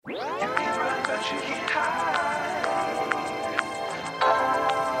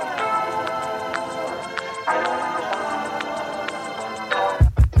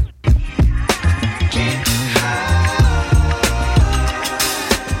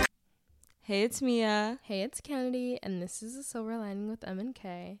Hey, it's Mia. Hey, it's Kennedy, and this is The Silver Lining with M and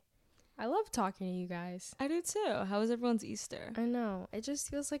K. I love talking to you guys. I do too. How was everyone's Easter? I know. It just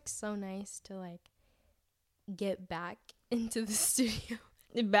feels like so nice to get back into the studio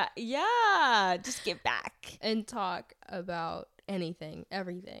Yeah, just get back. and talk about anything,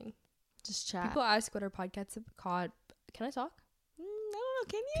 everything. Just chat. People ask what our podcast is called. Can I talk? I don't know,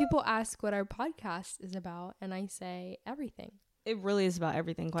 can you? People ask what our podcast is about, and I say everything. It really is about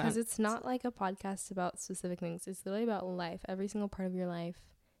everything. Because it's not like a podcast about specific things. It's really about life, every single part of your life,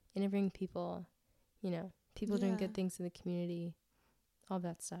 interviewing people, people doing good things in the community, all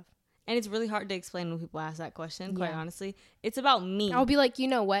that stuff. And it's really hard to explain when people ask that question, quite honestly. It's about me. I'll be like, you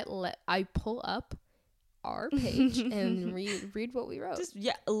know what? I pull up our page and read what we wrote.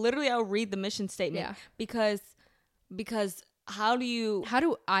 Literally, I'll read the mission statement. Yeah. Because how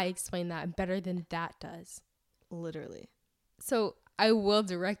do I explain that better than that does? Literally. So I will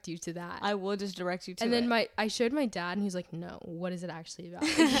direct you to that. I will just direct you to and it. then I showed my dad, and he's like, "No, what is it actually about?"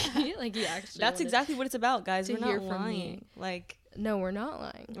 He actually. That's exactly what it's about, guys. To We're hear not from lying. me. No, we're not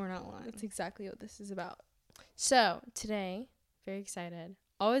lying. We're not lying. That's exactly what this is about. So today, very excited.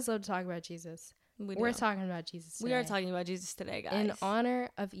 Always love to talk about Jesus. We're talking about Jesus today. We are talking about Jesus today, guys. In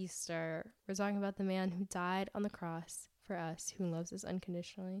honor of Easter, we're talking about the man who died on the cross for us, who loves us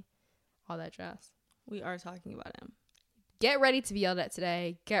unconditionally. All that jazz. We are talking about him. Get ready to be yelled at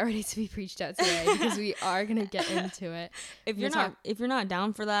today. Get ready to be preached at today, because we are gonna get into it. If you're not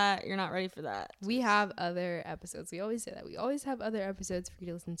down for that, you're not ready for that. We have other episodes. We always say that. We always have other episodes for you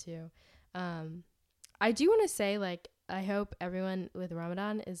to listen to. I do want to say, I hope everyone with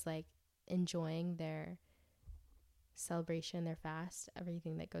Ramadan is enjoying their celebration, their fast,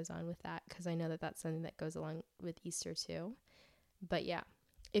 everything that goes on with that, because I know that that's something that goes along with Easter too. But yeah,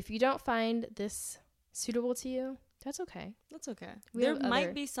 if you don't find this suitable to you, that's okay. That's okay. There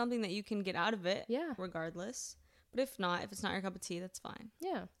might be something that you can get out of it. Yeah. Regardless. But if it's not your cup of tea, that's fine.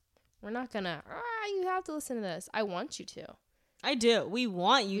 Yeah. We're not gonna, you have to listen to this. I want you to. I do. We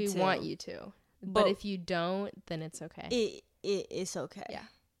want you to. We want you to. But if you don't, then it's okay. It is okay. Yeah.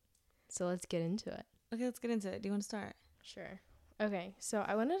 So let's get into it. Okay, let's get into it. Do you want to start? Sure. Okay, so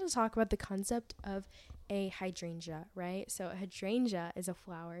I wanted to talk about the concept of a hydrangea, right? So a hydrangea is a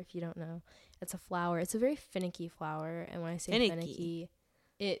flower, if you don't know. It's a flower. It's a very finicky flower, and when I say finicky,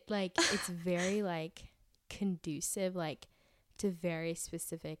 it's very conducive to very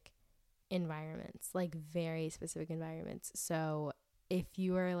specific environments, So if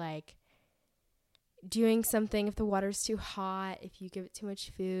you are doing something, if the water's too hot, if you give it too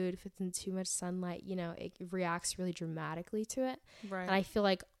much food, if it's in too much sunlight, it reacts really dramatically to it. Right. And I feel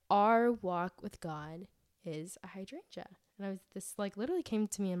like our walk with God is a hydrangea. And this literally came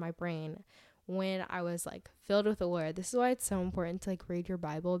to me in my brain when I was filled with the Lord. This is why it's so important to read your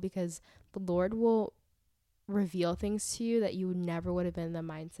Bible, because the Lord will reveal things to you that you never would have been in the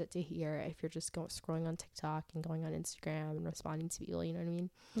mindset to hear if you're just scrolling on TikTok and going on Instagram and responding to people, you know what I mean?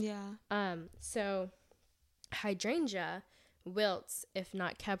 Yeah. So hydrangea wilts if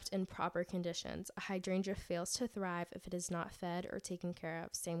not kept in proper conditions. A hydrangea fails to thrive if it is not fed or taken care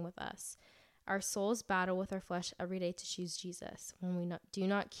of. Same with us. Our souls battle with our flesh every day to choose Jesus. When we do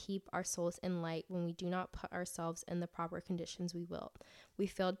not keep our souls in light, when we do not put ourselves in the proper conditions, we wilt. We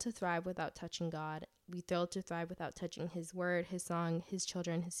failed to thrive without touching God. We failed to thrive without touching His Word, His song, His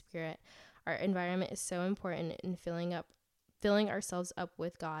children, His Spirit. Our environment is so important, and filling ourselves up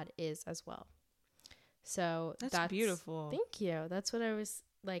with God is as well. So that's beautiful. Thank you. That's what I was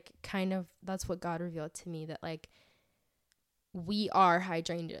that's what God revealed to me, that we are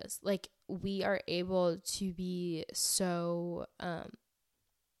hydrangeas. We are able to be so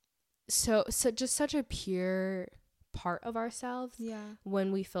just such a pure part of ourselves. Yeah.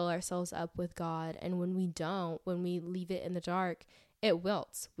 When we fill ourselves up with God, and when we don't, when we leave it in the dark, it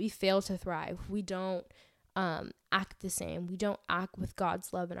wilts. We fail to thrive. We don't act the same. We don't act with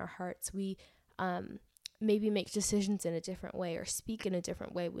God's love in our hearts. We maybe make decisions in a different way or speak in a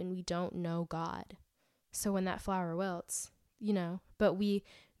different way when we don't know God. So when that flower wilts, but we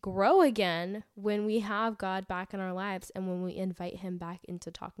grow again when we have God back in our lives and when we invite Him back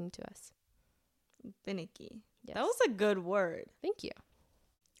into talking to us. Finicky. Yes. That was a good word. Thank you.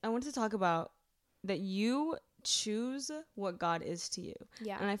 I wanted to talk about that you choose what God is to you.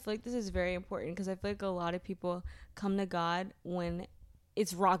 Yeah. And I feel like this is very important, because I feel like a lot of people come to God when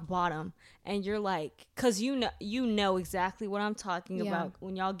it's rock bottom, and you're because you know exactly what I'm talking about,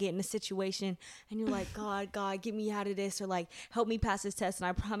 when y'all get in a situation and you're like, God, get me out of this, or help me pass this test, and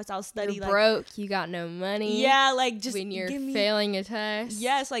I promise I'll study. You're broke, you got no money. Yeah, just when you're failing a test.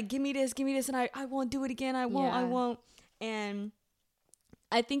 Yes, give me this, and I won't do it again. I won't. And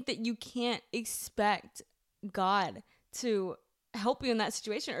I think that you can't expect God to help you in that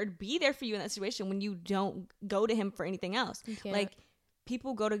situation or be there for you in that situation when you don't go to him for anything else. Like,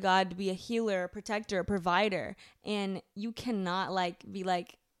 people go to God to be a healer, a protector, a provider, and you cannot like be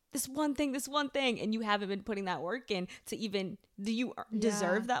like, this one thing, and you haven't been putting that work in to even, do you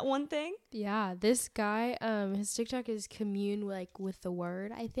deserve that one thing? Yeah, this guy, his TikTok is Commune like with the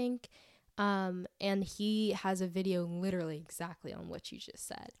Word, I think. And he has a video literally exactly on what you just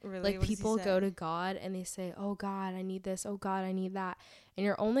said. Really? Like, people go to God and they say, oh God, I need this. Oh God, I need that. And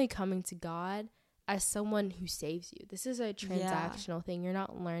you're only coming to God as someone who saves you. This is a transactional thing. You're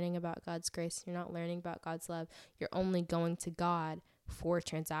not learning about God's grace. You're not learning about God's love. You're only going to God for a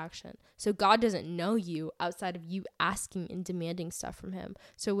transaction. So God doesn't know you outside of you asking and demanding stuff from him.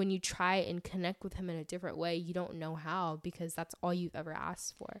 So when you try and connect with him in a different way, you don't know how, because that's all you've ever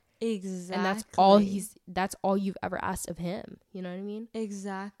asked for. Exactly. And that's all you've ever asked of him. You know what I mean?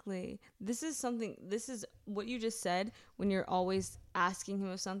 Exactly. This is what you just said, when you're always asking him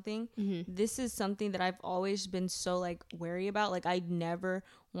of something. Mm-hmm. This is something that I've always been so like wary about. Like, I never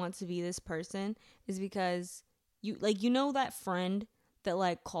want to be this person, is because you know that friend that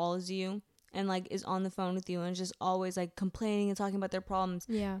like calls you and like is on the phone with you and just always like complaining and talking about their problems.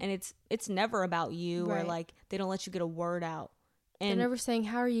 Yeah. And it's never about you, or like they don't let you get a word out. And they're never saying,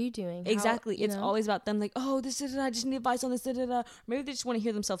 how are you doing? Exactly. It's always about them, like, oh, this, I just need advice on this, Maybe they just want to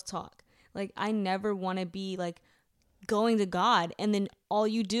hear themselves talk. Like, I never want to be like going to God and then all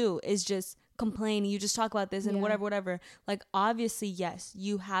you do is just complain. You just talk about this and whatever. Like, obviously, yes,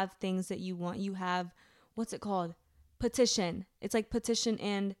 you have things that you want. You have, what's it called? Petition. It's like petition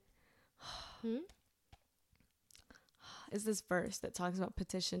and is this verse that talks about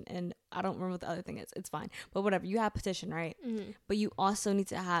petition, and I don't remember what the other thing is. It's fine. But whatever. You have petition, right? Mm-hmm. But you also need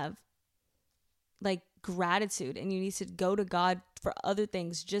to have like gratitude, and you need to go to God for other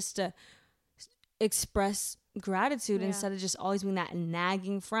things just to express gratitude instead of just always being that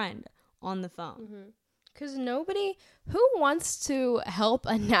nagging friend on the phone. Mm-hmm. Because who wants to help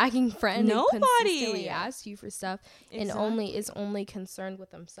a nagging friend? Nobody. Who consistently asks you for stuff and is only concerned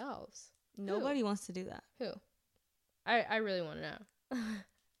with themselves. Nobody wants to do that. Who? I really want to know.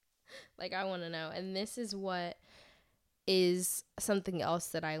 Like, I want to know. And this is what is something else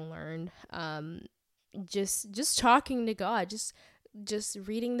that I learned. Just talking to God, just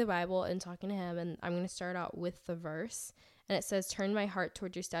reading the Bible and talking to him. And I'm going to start out with the verse. And it says, turn my heart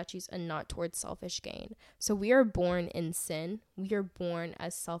towards your statutes and not towards selfish gain. So we are born in sin. We are born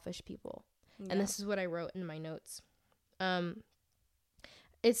as selfish people. Yeah. And this is what I wrote in my notes.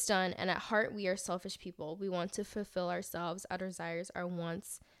 It's done. And at heart, we are selfish people. We want to fulfill ourselves, our desires, our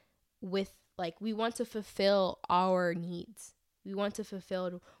wants we want to fulfill our needs. We want to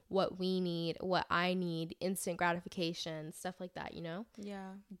fulfill what we need, what I need, instant gratification, stuff like that, you know?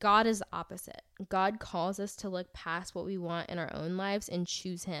 Yeah. God is the opposite. God calls us to look past what we want in our own lives and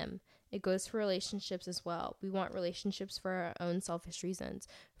choose him. It goes for relationships as well. We want relationships for our own selfish reasons,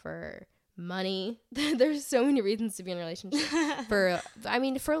 for money. There's so many reasons to be in a relationship.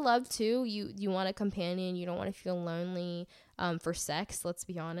 For love too. You want a companion. You don't want to feel lonely. For sex, let's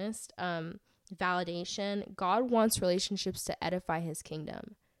be honest. Validation. God wants relationships to edify his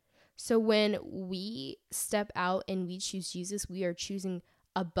kingdom. So when we step out and we choose Jesus, we are choosing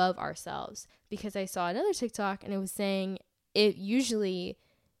above ourselves. Because I saw another TikTok and it was saying it usually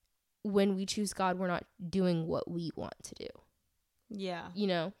when we choose God, we're not doing what we want to do. Yeah. You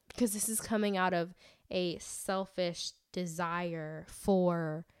know, because this is coming out of a selfish desire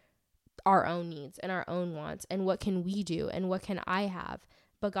for our own needs and our own wants and what can we do and what can I have.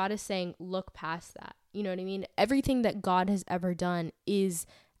 But God is saying, look past that. You know what I mean? Everything that God has ever done is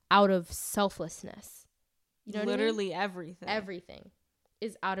out of selflessness. You know literally what I mean? Everything. Everything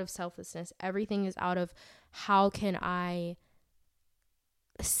is out of selflessness. Everything is out of how can I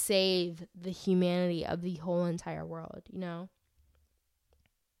save the humanity of the whole entire world, you know?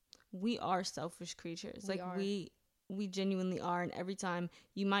 We are selfish creatures. We genuinely are. And every time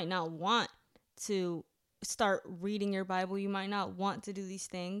you might not want to start reading your Bible, you might not want to do these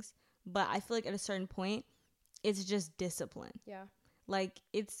things, but I feel like at a certain point, it's just discipline. Yeah. Like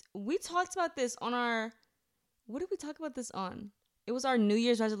we talked about this on what did we talk about this on? It was our New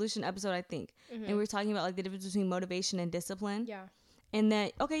Year's resolution episode, I think. Mm-hmm. And we were talking about like the difference between motivation and discipline. Yeah. And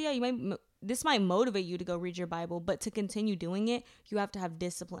that, okay, yeah, this might motivate you to go read your Bible, but to continue doing it, you have to have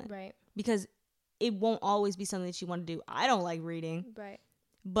discipline. Right. Because it won't always be something that you want to do. I don't like reading. Right.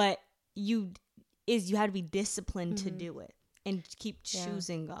 But you have to be disciplined to do it and keep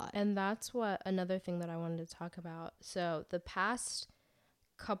choosing God. And that's another thing that I wanted to talk about. So the past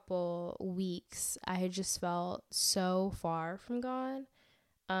couple weeks, I had just felt so far from God.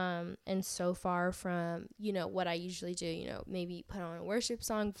 And so far from, you know, what I usually do, you know, maybe put on a worship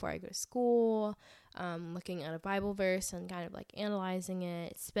song before I go to school, looking at a Bible verse and kind of like analyzing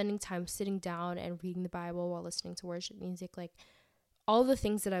it, spending time sitting down and reading the Bible while listening to worship music, like all the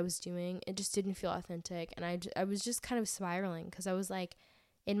things that I was doing, it just didn't feel authentic. And I was just kind of spiraling because I was like,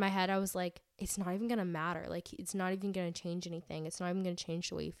 in my head, I was like, it's not even going to matter. Like, it's not even going to change anything. It's not even going to change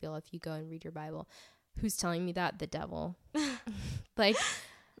the way you feel if you go and read your Bible. Who's telling me that? The devil. Like,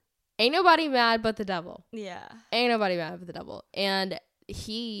 ain't nobody mad but the devil. Yeah. Ain't nobody mad but the devil. And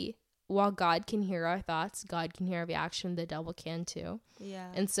while God can hear our thoughts, God can hear our reaction, the devil can too. Yeah.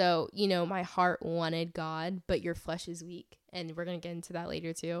 And so, you know, my heart wanted God, but your flesh is weak. And we're going to get into that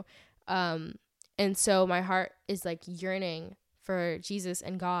later too. And so my heart is like yearning for Jesus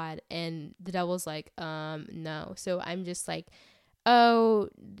and God. And the devil's like, no. So I'm just like, oh,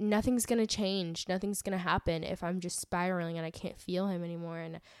 nothing's going to change. Nothing's going to happen if I'm just spiraling and I can't feel him anymore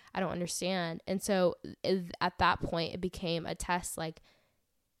and I don't understand. And so at that point, it became a test like,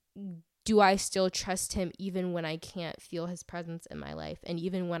 do I still trust him even when I can't feel his presence in my life and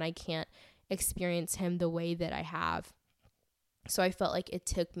even when I can't experience him the way that I have? So I felt like it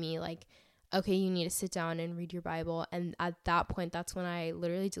took me like, okay, you need to sit down and read your Bible. And at that point, that's when I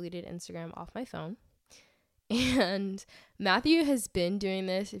literally deleted Instagram off my phone. And Matthew has been doing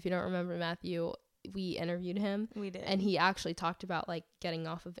this. If you don't remember Matthew, we interviewed him. We did. And he actually talked about like getting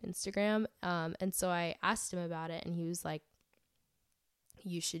off of Instagram. And so I asked him about it and he was like,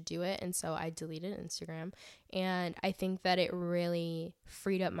 you should do it. And so I deleted Instagram. And I think that it really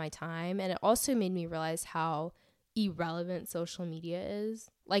freed up my time. And it also made me realize how irrelevant social media is.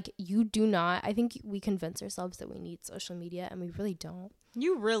 Like, you do not, I think we convince ourselves that we need social media and we really don't.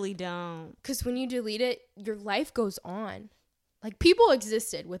 You really don't. Because when you delete it, your life goes on. Like, people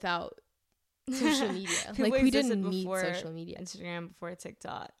existed without social media. Like, we didn't need social media. Instagram before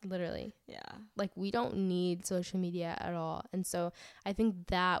TikTok. Literally. Yeah. Like, we don't need social media at all. And so I think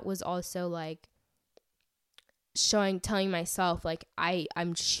that was also like telling myself like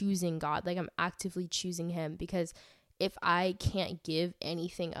I'm choosing God. Like, I'm actively choosing him, because if I can't give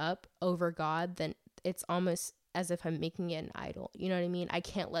anything up over God, then it's almost as if I'm making it an idol. You know what I mean? I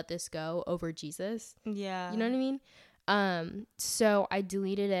can't let this go over Jesus. Yeah. You know what I mean? So I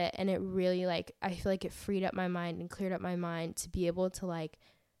deleted it, and it really, like, I feel like it freed up my mind and cleared up my mind to be able to, like,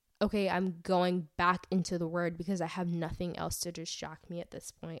 okay, I'm going back into the word because I have nothing else to distract me at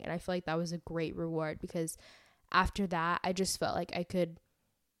this point. And I feel like that was a great reward, because after that, I just felt like I could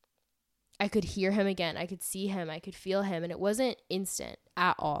hear him again. I could see him. I could feel him. And it wasn't instant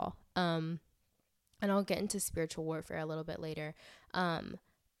at all. And I'll get into spiritual warfare a little bit later.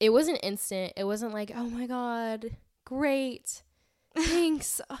 It wasn't instant. It wasn't like, oh my God, great.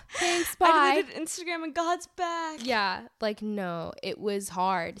 Thanks. Thanks. Bye. I deleted Instagram and God's back. Yeah. Like, no, it was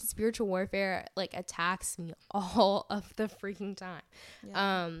hard. Spiritual warfare, like, attacks me all of the freaking time.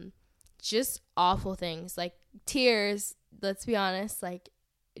 Yeah. Just awful things, like tears. Let's be honest, like,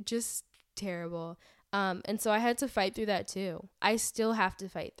 just terrible. And so I had to fight through that too. I still have to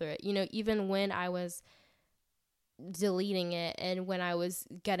fight through it. You know, even when I was deleting it and when I was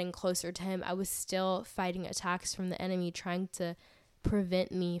getting closer to him, I was still fighting attacks from the enemy, trying to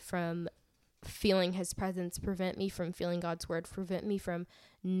prevent me from feeling his presence, prevent me from feeling God's word, prevent me from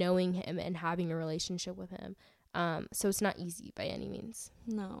knowing him and having a relationship with him. So it's not easy by any means.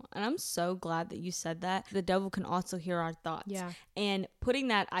 No. And I'm so glad that you said that. The devil can also hear our thoughts. Yeah. And putting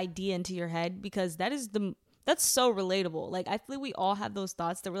that idea into your head, because that's so relatable. Like, I feel like we all have those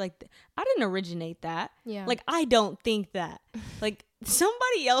thoughts that we're like, I didn't originate that. Yeah. Like, I don't think that. Like,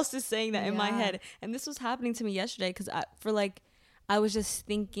 somebody else is saying that in my head. And this was happening to me yesterday, because I was just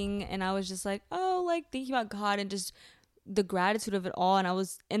thinking, and I was just like, oh, like, thinking about God and just the gratitude of it all.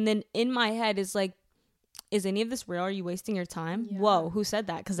 And then in my head is like, is any of this real? Are you wasting your time? Yeah. Whoa, who said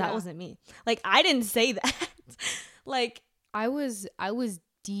that? Because that wasn't me. Like, I didn't say that. Like, I was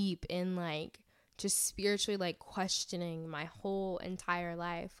deep in, like, just spiritually, like, questioning my whole entire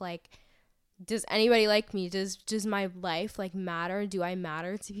life. Like, does anybody like me? Does my life, like, matter? Do I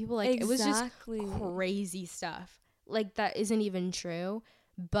matter to people? Like, exactly. It was just crazy stuff. Like, that isn't even true.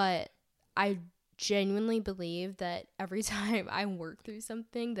 But I genuinely believe that every time I work through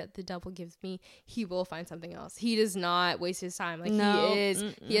something that the devil gives me, he will find something else. He does not waste his time. Like,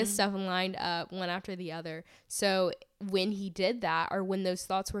 he has stuff lined up one after the other. So when he did that, or when those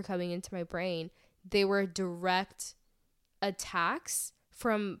thoughts were coming into my brain, they were direct attacks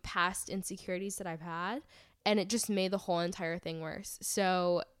from past insecurities that I've had, and it just made the whole entire thing worse.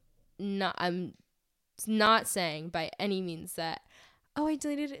 So I'm not saying by any means that oh, I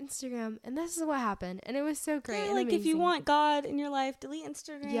deleted Instagram and this is what happened. And it was so great. Yeah, and like amazing. if you want God in your life, delete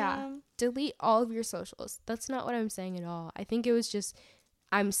Instagram. Yeah. Delete all of your socials. That's not what I'm saying at all. I think it was just,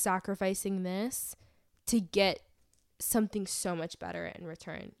 I'm sacrificing this to get something so much better in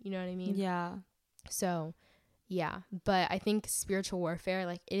return. You know what I mean? Yeah. So, yeah. But I think spiritual warfare,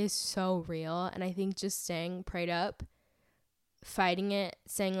 like, it is so real. And I think just staying prayed up, fighting it,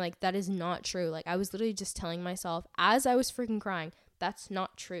 saying, like, that is not true. Like, I was literally just telling myself as I was freaking crying, that's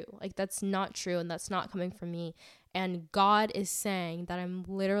not true. Like, that's not true. And that's not coming from me. And God is saying that I'm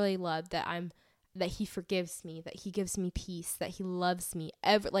literally loved, that he forgives me, that he gives me peace, that he loves me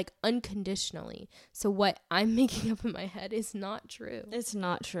unconditionally. So what I'm making up in my head is not true. It's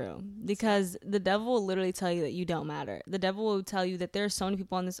not true, because the devil will literally tell you that you don't matter. The devil will tell you that there are so many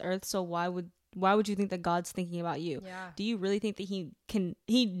people on this earth, so why would you think that God's thinking about you? Yeah. Do you really think that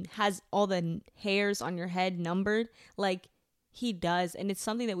he has all the hairs on your head numbered? Like, he does. And it's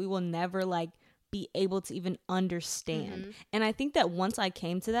something that we will never be able to even understand. Mm-hmm. And I think that once I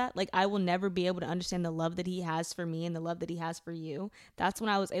came to that, I will never be able to understand the love that he has for me and the love that he has for you. That's when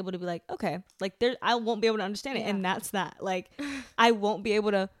I was able to be like, okay, I won't be able to understand it. And that's that. I won't be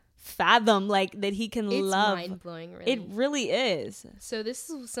able to fathom that he can love. It's mind-blowing, really. It really is. So this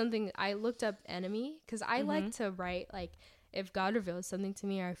is something I looked up, enemy, because I like to write, if God reveals something to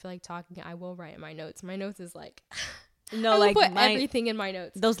me or I feel like talking, I will write in my notes. My notes is no, I put everything in my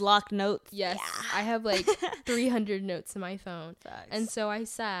notes. Those locked notes. Yes. Yeah. I have 300 notes in my phone. Facts. And so I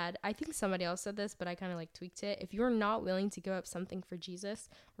said, I think somebody else said this, but I kind of tweaked it. If you're not willing to give up something for Jesus,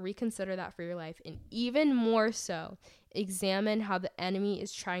 reconsider that for your life. And even more so, examine how the enemy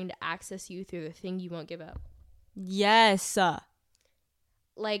is trying to access you through the thing you won't give up. Yes.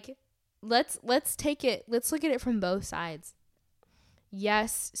 Let's look at it from both sides.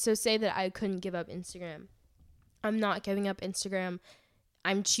 Yes. So say that I couldn't give up Instagram. I'm not giving up Instagram.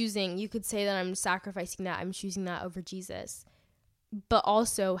 You could say that I'm sacrificing that. I'm choosing that over Jesus. But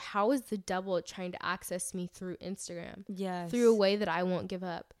also, how is the devil trying to access me through Instagram? Yes. Through a way that I won't give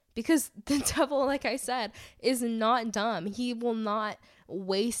up. Because the devil, like I said, is not dumb. He will not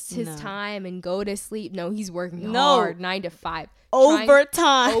waste his time and go to sleep. No, he's working hard, 9 to 5. Working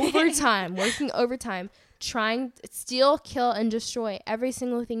overtime. Trying to steal, kill, and destroy every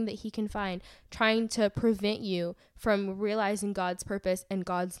single thing that he can find, trying to prevent you from realizing God's purpose and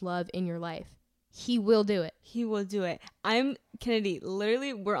God's love in your life. He will do it. He will do it. I'm Kennedy.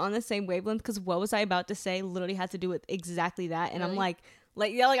 Literally, we're on the same wavelength, because what was I about to say literally had to do with exactly that. And really?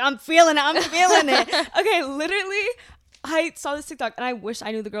 I'm feeling it. Okay, literally, I saw this TikTok and I wish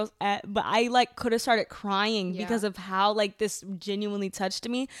I knew the girls, but I could have started crying because of how this genuinely touched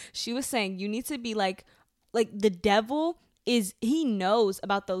me. She was saying you need to be the devil he knows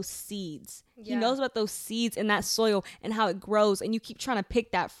about those seeds. Yeah. He knows about those seeds in that soil and how it grows, and you keep trying to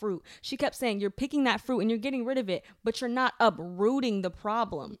pick that fruit. She kept saying you're picking that fruit and you're getting rid of it, but you're not uprooting the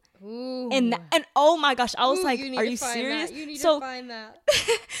problem. Ooh. And oh my gosh, I was are you serious? You need to find that.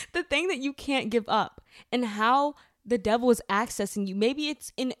 The thing that you can't give up, and how the devil is accessing you. Maybe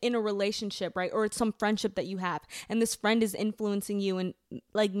it's in a relationship, right? Or it's some friendship that you have, and this friend is influencing you and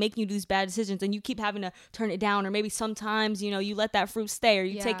making you do these bad decisions, and you keep having to turn it down. Or maybe sometimes, you let that fruit stay, or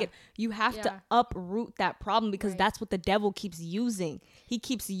you take it. You have to uproot that problem, because that's what the devil keeps using. He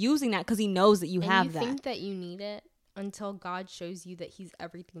keeps using that because he knows that you have that. You think that you need it until God shows you that he's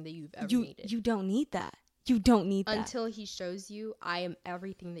everything that you've ever needed. You don't need that. You don't need that. Until he shows you, I am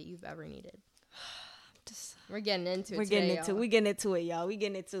everything that you've ever needed. We're getting into it. We getting into it, y'all. We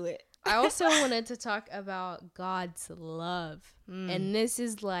getting into it. I also wanted to talk about God's love. And this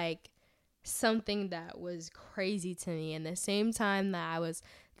is something that was crazy to me. And the same time that I was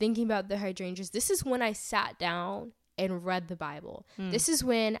thinking about the hydrangeas, this is when I sat down and read the Bible. This is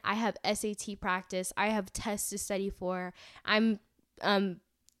when I have SAT practice. I have tests to study for. I'm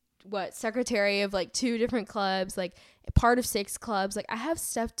secretary of 2 different clubs, part of 6 clubs. I have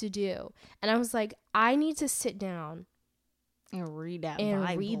stuff to do. And I was I need to sit down and read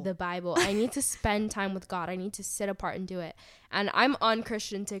the Bible. I need to spend time with God. I need to sit apart and do it. And I'm on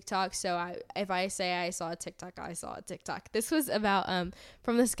Christian TikTok, so if I say I saw a TikTok, I saw a TikTok. This was about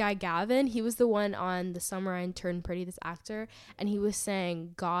from this guy Gavin. He was the one on The Summer I Turned Pretty, this actor, and he was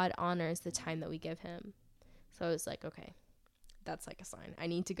saying God honors the time that we give him. So I was okay, that's a sign. I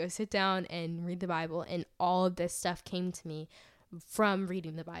need to go sit down and read the Bible. And all of this stuff came to me from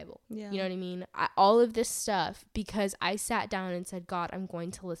reading the Bible. Yeah. You know what I mean? All of this stuff, because I sat down and said, God, I'm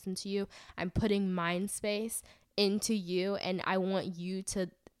going to listen to you. I'm putting mind space into you, and I want you to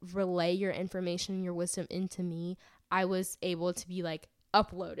relay your information and your wisdom into me. I was able to be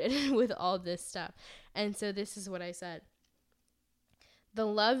uploaded with all this stuff. And so this is what I said. the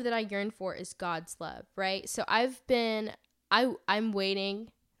love that I yearn for is God's love, right? So I'm waiting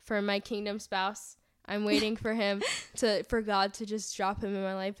for my kingdom spouse. I'm waiting for for God to just drop him in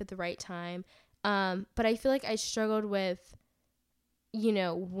my life at the right time. But I feel like I struggled with,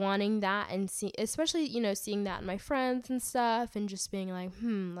 wanting that and especially, seeing that in my friends and stuff and just being like,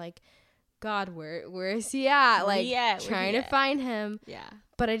 like, God, where is he at? Like, trying to find him. Yeah.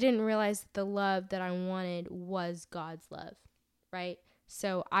 But I didn't realize that the love that I wanted was God's love, right?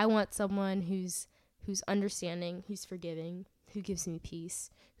 So I want someone who's understanding, who's forgiving, who gives me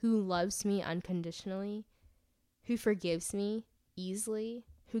peace, who loves me unconditionally, who forgives me easily,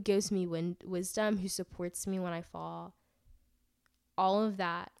 who gives me wisdom, who supports me when I fall. All of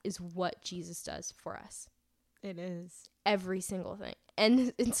that is what Jesus does for us. It is. Every single thing.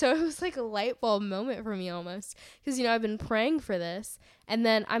 And so it was like a light bulb moment for me almost. Because, I've been praying for this. And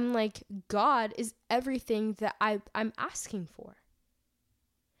then I'm like, God is everything that I'm asking for.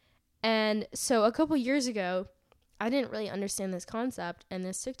 And so a couple years ago, I didn't really understand this concept. And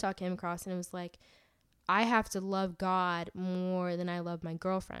this TikTok came across and it was like, I have to love God more than I love my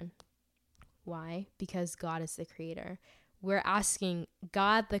girlfriend. Why? Because God is the creator. We're asking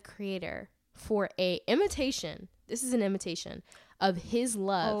God, the creator, for a imitation. This is an imitation of his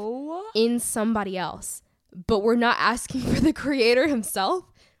love in somebody else. But we're not asking for the creator himself.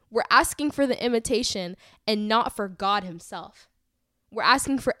 We're asking for the imitation and not for God himself. We're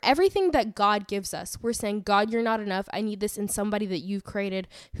asking for everything that God gives us. We're saying, God, you're not enough. I need this in somebody that you've created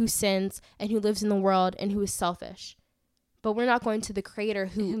who sins and who lives in the world and who is selfish. But we're not going to the creator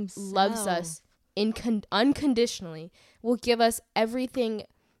who loves us unconditionally, will give us everything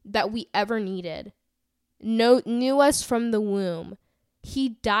that we ever needed, knew us from the womb. He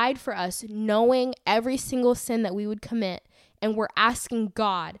died for us, knowing every single sin that we would commit, and we're asking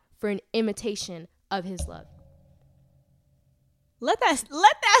God for an imitation of his love. Let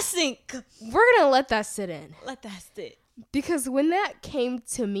that sink. We're gonna let that sit in. Let that sit. Because when that came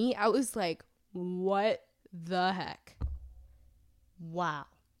to me, I was like, what the heck? Wow.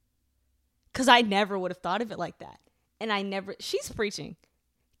 Because I never would have thought of it like that. And she's preaching.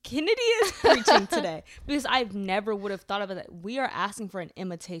 Kennedy is preaching today. Because I never would have thought of it that we are asking for an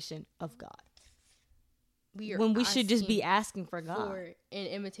imitation of God. When we should just be asking for God. For an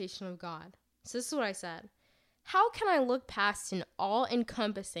imitation of God. So this is what I said. How can I look past an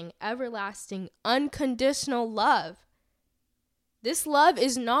all-encompassing, everlasting, unconditional love? This love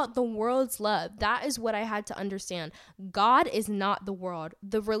is not the world's love. That is what I had to understand. God is not the world.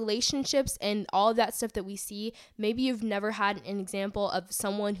 The relationships and all of that stuff that we see, maybe you've never had an example of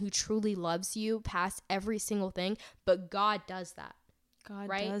someone who truly loves you past every single thing, but God does that. God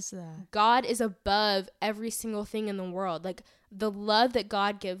does that. God is above every single thing in the world. Like, the love that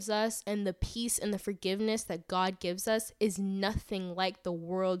God gives us and the peace and the forgiveness that God gives us is nothing like the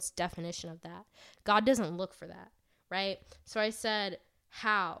world's definition of that. God doesn't look for that. Right? So I said,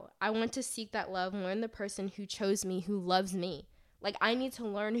 how? I want to seek that love more in the person who chose me, who loves me. Like, I need to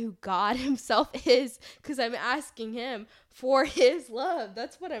learn who God himself is because I'm asking him for his love.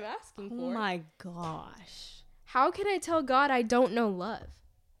 That's what I'm asking for. Oh my gosh. How can I tell God I don't know love?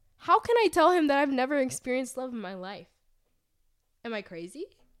 How can I tell him that I've never experienced love in my life? Am I crazy?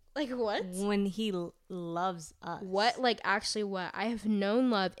 Like, what? When he loves us. What? Like, actually what? I have known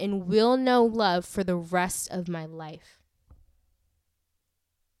love and will know love for the rest of my life.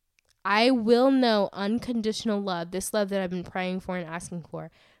 I will know unconditional love, this love that I've been praying for and asking for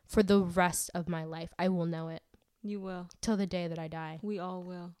the rest of my life. I will know it. You will. Till the day that I die. We all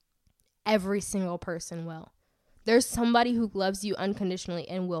will. Every single person will. There's somebody who loves you unconditionally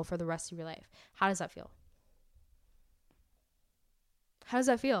and will for the rest of your life. How does that feel? How does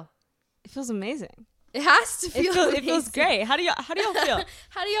that feel? It feels amazing. It has to feel amazing. It feels great. How do y'all feel?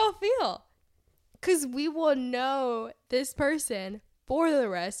 How do y'all feel? Because we will know this person for the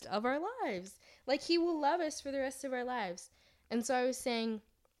rest of our lives. Like, he will love us for the rest of our lives. And so I was saying,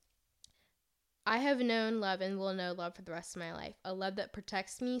 I have known love and will know love for the rest of my life. A love that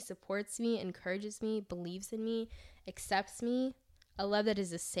protects me, supports me, encourages me, believes in me, accepts me. A love that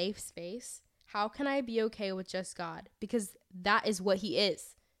is a safe space. How can I be okay with just God? Because that is what he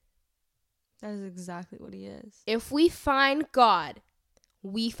is. That is exactly what he is. If we find God,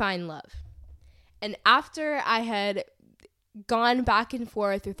 we find love. And after I had gone back and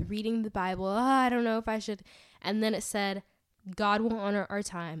forth with reading the Bible, I don't know if I should. And then it said, God will honor our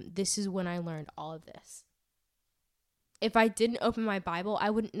time. This is when I learned all of this. If I didn't open my Bible, I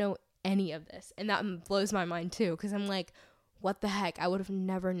wouldn't know any of this. And that blows my mind too. Because I'm like, what the heck? I would have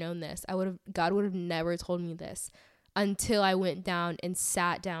never known this. God would have never told me this until I went down and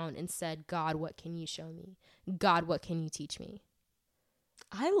sat down and said, God, what can you show me? God, what can you teach me?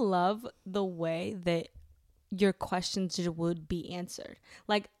 I love the way that your questions would be answered.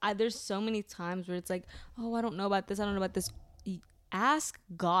 Like, there's so many times where it's like, oh, I don't know about this. I don't know about this. Ask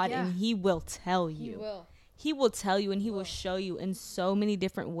God and he will tell you. He will. He will tell you and he will show you in so many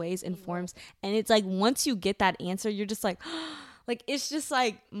different ways and forms. And it's like, once you get that answer, you're just like, like, it's just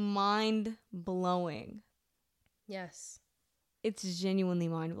like mind blowing. Yes. It's genuinely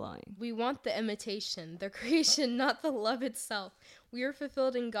mind blowing. We want the imitation, the creation, not the love itself. We are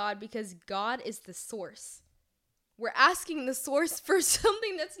fulfilled in God because God is the source. We're asking the source for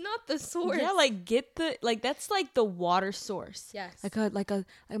something that's not the source. Yeah, like that's like the water source. Yes.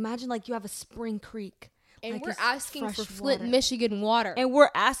 Imagine like you have a spring creek. And like we're asking for Flint, water. Michigan water. And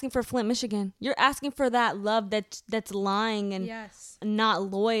we're asking for Flint, Michigan. You're asking for that love that's lying and not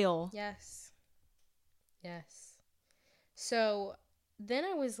loyal. Yes. Yes. So then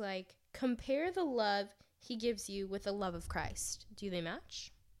I was like, compare the love he gives you with the love of Christ. Do they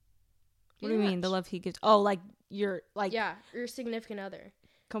match? What do you mean? The love he gives? Oh, like your your significant other.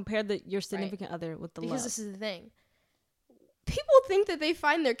 Compare your significant other with the love. Because this is the thing. People think that they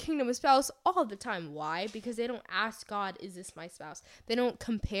find their kingdom spouse all the time. Why? Because they don't ask God, is this my spouse? They don't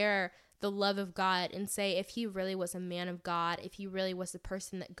compare the love of God and say, if he really was a man of God, if he really was the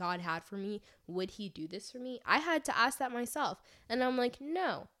person that God had for me, would he do this for me? I had to ask that myself. And I'm like,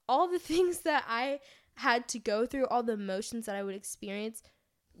 no. All the things that I had to go through, all the emotions that I would experience,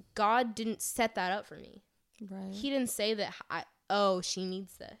 God didn't set that up for me. Right. He didn't say that, she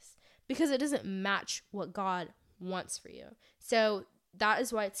needs this. Because it doesn't match what God wants for you. So that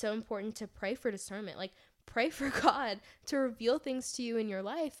is why it's so important to pray for discernment. Like, pray for God to reveal things to you in your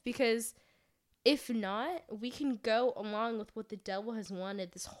life. Because if not, we can go along with what the devil has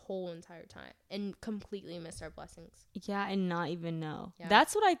wanted this whole entire time and completely miss our blessings. Yeah, and not even know. Yeah.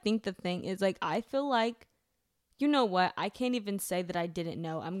 That's what I think the thing is. Like, I feel like, you know what? I can't even say that I didn't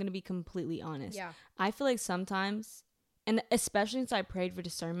know. I'm going to be completely honest. Yeah. I feel like sometimes, and especially since I prayed for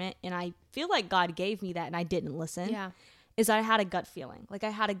discernment, and I feel like God gave me that and I didn't listen, is I had a gut feeling. Like, I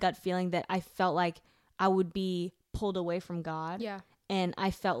had a gut feeling that I felt like I would be pulled away from God. Yeah. And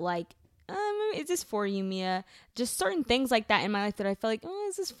I felt like, is this for you, Mia? Just certain things like that in my life that I felt like,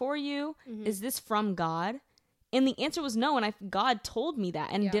 is this for you? Mm-hmm. Is this from God? And the answer was no. And God told me that.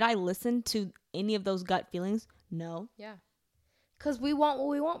 And did I listen to any of those gut feelings? No. Yeah. Because we want what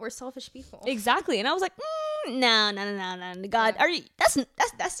we want. We're selfish people. Exactly. And I was like, no. God, are you? That's you?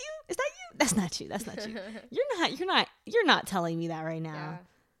 Is that you? That's not you. That's not you. You're not telling me that right now. Yeah.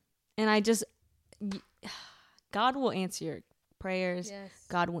 And I just, God will answer your prayers. Yes.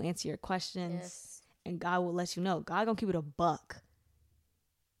 God will answer your questions. Yes. And God will let you know. God gonna keep it a buck.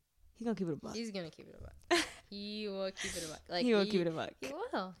 He gonna keep it a buck. He's gonna keep it a buck. He will keep it a buck. Like, he will keep it a buck.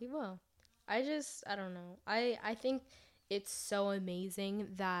 He will. I don't know. I think it's so amazing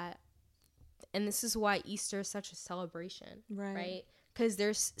that, and this is why Easter is such a celebration, right? Because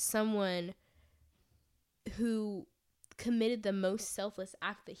there's someone who committed the most selfless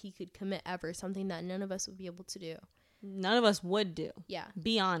act that he could commit ever, something that none of us would be able to do. None of us would do. Yeah.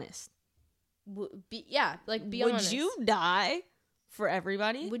 Be honest. Be honest. Would you die for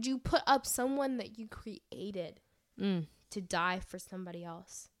everybody? Would you put up someone that you created to die for somebody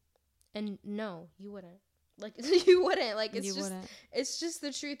else? And no, you wouldn't. Like, you wouldn't. Like, it's just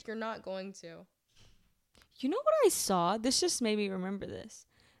the truth. You're not going to. You know what I saw? This just made me remember this.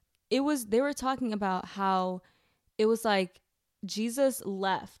 They were talking about how it was like Jesus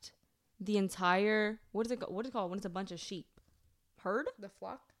left the entire, what is it called when it's a bunch of sheep? Herd? The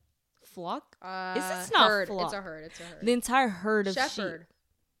flock? Flock? Is this not herd? flock? It's a herd. The entire herd of shepherd.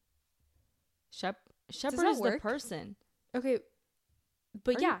 Sheep. Shepherd is the person. Okay.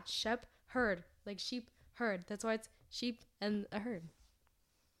 But herd. Like sheep, herd. That's why it's sheep and a herd.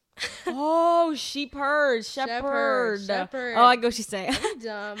 Oh, sheep herd. Shepherd. Oh, I get what she's saying. I'm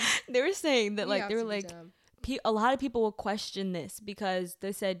dumb. They were saying that a lot of people will question this because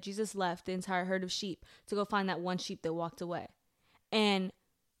they said Jesus left the entire herd of sheep to go find that one sheep that walked away. And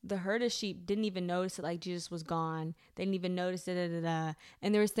the herd of sheep didn't even notice that, like, Jesus was gone. They didn't even notice it. And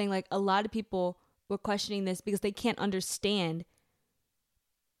they were saying, like, a lot of people were questioning this because they can't understand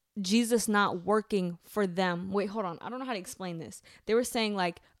Jesus not working for them. Wait, hold on. I don't know how to explain this. They were saying,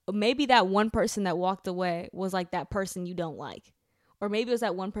 like, maybe that one person that walked away was, like, that person you don't like. Or maybe it was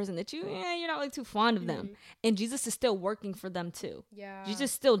that one person that you're not really too fond of them. And Jesus is still working for them too. Yeah.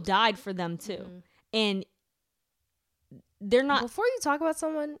 Jesus still died for them too. And they're not. Before you talk about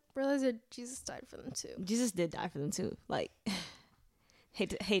someone, realize that Jesus died for them too. Jesus did die for them too. Like,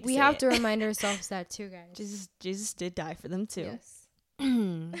 hate to we have to remind ourselves that too, guys. Jesus did die for them too. Yes.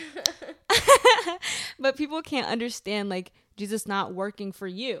 But people can't understand, like, Jesus not working for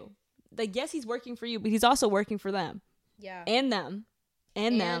you. Like, yes, he's working for you, but he's also working for them. Yeah. And them.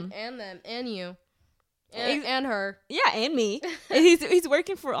 And them. And them. And you. And her. Yeah, and me. And he's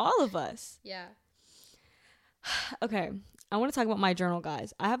working for all of us. Yeah. Okay. I want to talk about my journal,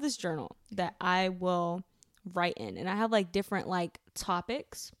 guys. I have this journal that I will write in, and I have like different like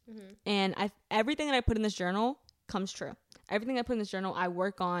topics, and everything that I put in this journal comes true. Everything I put in this journal, I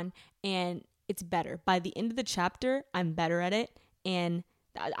work on, and it's better. By the end of the chapter, I'm better at it. And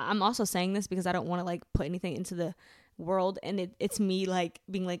I'm also saying this because I don't want to like put anything into the world, and it's me like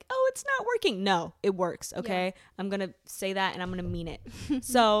being like, oh, it's not working. No, it works. Okay. Yeah. I'm going to say that, and I'm going to mean it.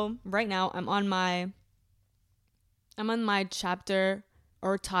 So right now I'm on my chapter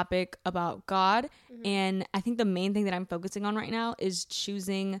or topic about God. And I think the main thing that I'm focusing on right now is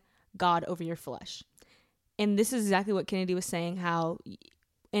choosing God over your flesh. And this is exactly what Kennedy was saying,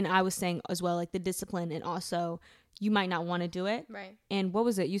 and I was saying as well, like the discipline, and also you might not want to do it. Right. And what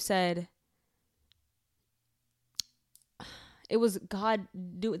was it? You said it was God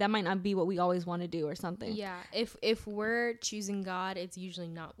that might not be what we always want to do or something. Yeah. If we're choosing God, it's usually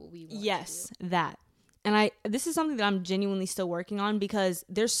not what we want. Yes, to do. That. And this is something that I'm genuinely still working on, because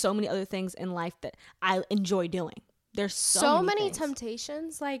there's so many other things in life that I enjoy doing. There's so many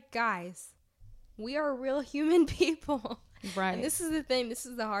temptations. Like, guys, we are real human people. Right. And this is the thing. This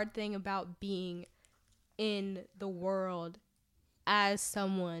is the hard thing about being in the world as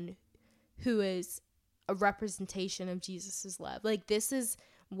someone who is a representation of Jesus's love. Like, this is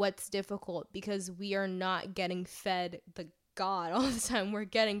what's difficult, because we are not getting fed the God all the time. We're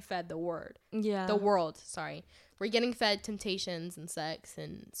getting fed the word. Yeah. The world, sorry. We're getting fed temptations and sex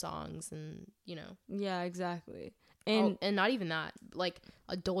and songs and, you know. Yeah, exactly. And not even that, like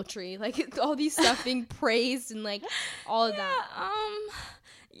adultery, like all these stuff being praised and like all of that.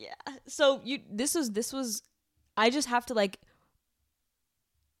 Yeah. So this was I just have to like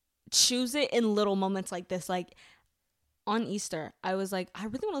choose it in little moments like this. Like on Easter, I was like, I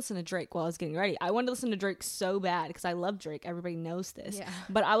really want to listen to Drake while I was getting ready. I wanted to listen to Drake so bad because I love Drake. Everybody knows this. Yeah.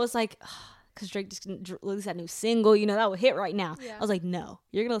 But I was like, because Drake just released that new single, you know, that would hit right now. Yeah. I was like, no,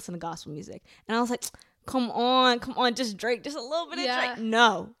 you're going to listen to gospel music. And I was like, come on, just Drake, just a little bit of Drake.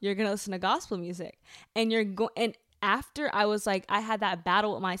 No, you're going to listen to gospel music. And and after I was like, I had that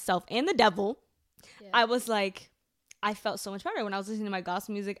battle with myself and the devil. Yeah. I was like, I felt so much better when I was listening to my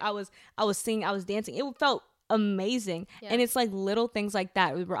gospel music. I was singing, I was dancing. It felt amazing. Yeah. And it's like little things like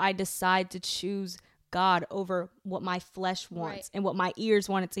that where I decide to choose God over what my flesh wants and what my ears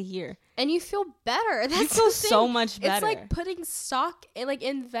wanted to hear. And you feel better. You feel so much better. It's like putting stock and like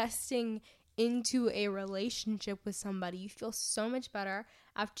investing into a relationship with somebody. You feel so much better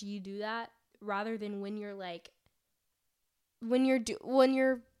after you do that, rather than when you're like, when you're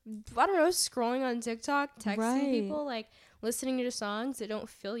I don't know, scrolling on TikTok, texting people, like listening to songs that don't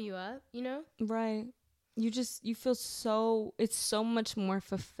fill you up, you know? Right. You feel it's so much more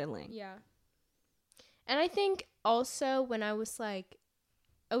fulfilling. Yeah. And I think also when I was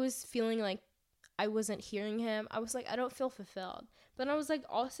feeling like I wasn't hearing him, I was like, I don't feel fulfilled. But I was like,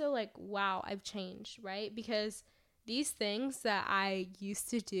 also like, wow, I've changed, right? Because these things that I used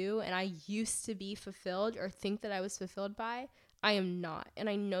to do and I used to be fulfilled or think that I was fulfilled by, I am not. And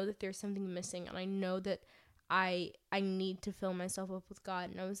I know that there's something missing, and I know that I need to fill myself up with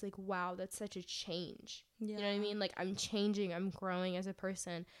God. And I was like, wow, that's such a change. Yeah. You know what I mean? Like, I'm changing, I'm growing as a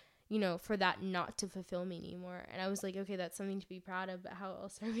person, you know, for that not to fulfill me anymore. And I was like, okay, that's something to be proud of, but how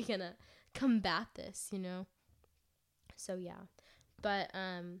else are we gonna combat this, you know? So yeah. But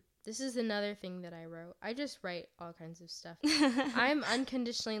this is another thing that I wrote. I just write all kinds of stuff. I'm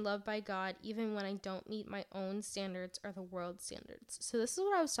unconditionally loved by God even when I don't meet my own standards or the world's standards. So this is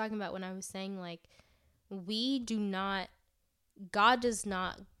what I was talking about when I was saying, like, God does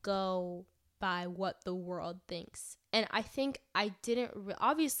not go by what the world thinks. And I think I didn't,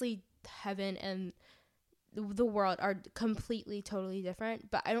 obviously heaven and the world are completely, totally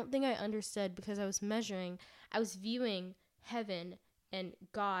different, but I don't think I understood, because I was viewing heaven and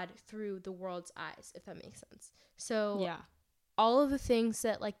God through the world's eyes, if that makes sense. So yeah, all of the things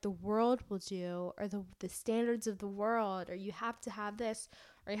that like the world will do, or the standards of the world, or you have to have this,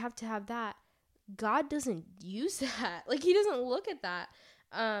 or you have to have that, God doesn't use that. Like, he doesn't look at that.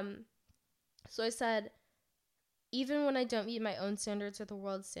 So I said, even when I don't meet my own standards or the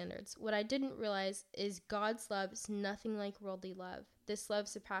world's standards, what I didn't realize is God's love is nothing like worldly love. This love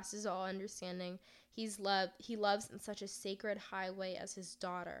surpasses all understanding. He loves in such a sacred high way as his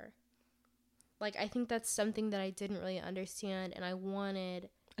daughter. Like, I think that's something that I didn't really understand, and I wanted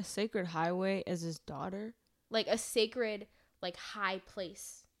a sacred highway as his daughter? Like a sacred, like, high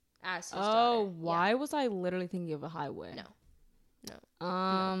place as his daughter. Oh, why was I literally thinking of a highway? No.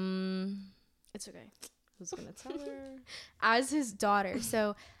 No. It's okay. Who's gonna tell her? As his daughter.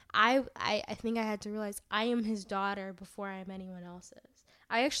 So I think I had to realize I am his daughter before I am anyone else's.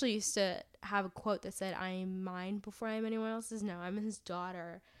 I actually used to have a quote that said, I am mine before I am anyone else's. No, I'm his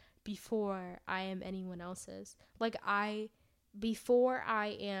daughter before I am anyone else's. Like, before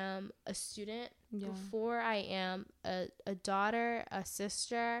I am a student, before I am a daughter, a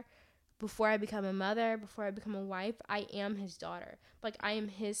sister, before I become a mother, before I become a wife, I am his daughter. Like, I am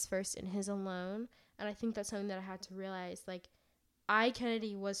his first and his alone. And I think that's something that I had to realize. Like,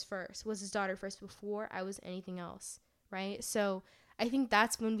 Kennedy was his daughter first before I was anything else, right? So I think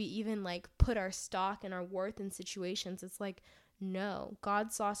that's when we even, like, put our stock and our worth in situations. It's like, no,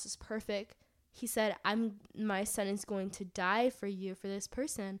 God saw us as perfect. He said, my son is going to die for you, for this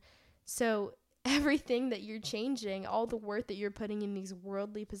person. So everything that you're changing, all the worth that you're putting in these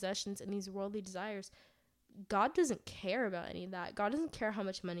worldly possessions and these worldly desires, God doesn't care about any of that. God doesn't care how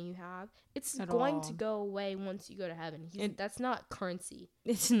much money you have. It's going to go away once you go to heaven. That's not currency.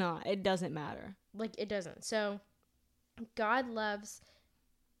 It's not. It doesn't matter. Like, it doesn't. So God loves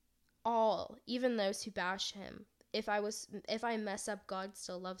all, even those who bash him. If I mess up, God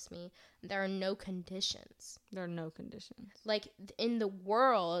still loves me. There are no conditions. There are no conditions. Like, in the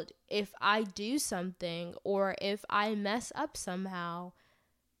world, if I do something or if I mess up somehow,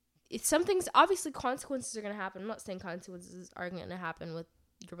 obviously consequences are going to happen. I'm not saying consequences are going to happen with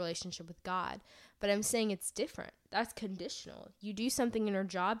your relationship with God, but I'm saying it's different. That's conditional. You do something in your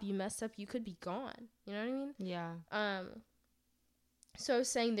job, you mess up, you could be gone. You know what I mean? Yeah. So I was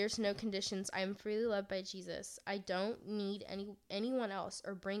saying there's no conditions. I am freely loved by Jesus. I don't need anyone else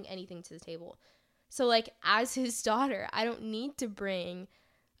or bring anything to the table. So, like, as his daughter, I don't need to bring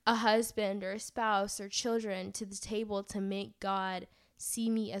a husband or a spouse or children to the table to make God see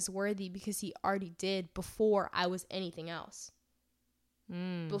me as worthy, because he already did before I was anything else.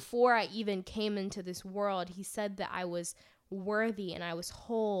 Before I even came into this world, he said that I was worthy and I was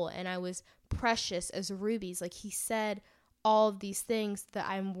whole and I was precious as rubies. Like, he said all of these things, that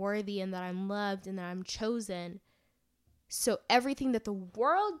I'm worthy and that I'm loved and that I'm chosen. So everything that the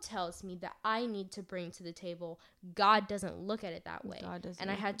world tells me that I need to bring to the table, God doesn't look at it that way. And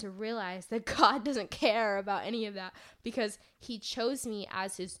I had to realize that God doesn't care about any of that, because he chose me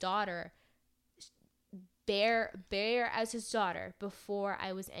as his daughter, bear as his daughter, before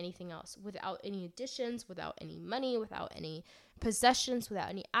I was anything else, without any additions, without any money, without any possessions, without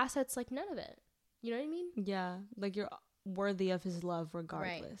any assets, like, none of it. You know what I mean? Yeah, like, you're worthy of his love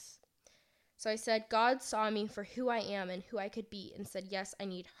regardless. Right. So I said, God saw me for who I am and who I could be, and said, yes, I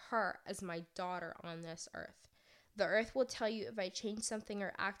need her as my daughter on this earth. The earth will tell you if I change something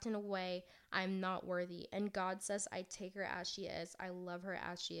or act in a way I'm not worthy. And God says, I take her as she is. I love her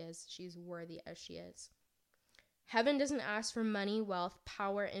as she is. She's worthy as she is. Heaven doesn't ask for money, wealth,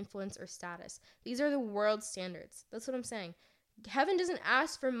 power, influence, or status. These are the world standards. That's what I'm saying. Heaven doesn't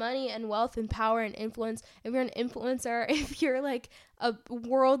ask for money and wealth and power and influence. If you're an influencer, if you're like a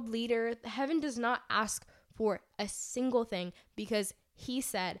world leader, heaven does not ask for a single thing, because he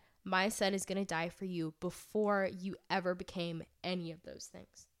said, my son is going to die for you, before you ever became any of those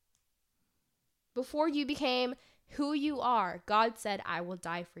things. Before you became who you are, God said, I will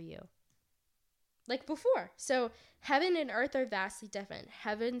die for you. Like, before. So heaven and earth are vastly different.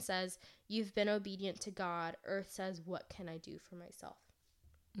 Heaven says, you've been obedient to God. Earth says, what can I do for myself?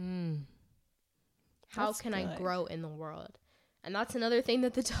 How can I grow in the world? And that's another thing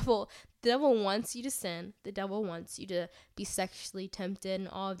that the devil wants you to sin. The devil wants you to be sexually tempted and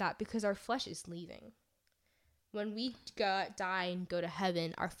all of that, because our flesh is leaving. When we die and go to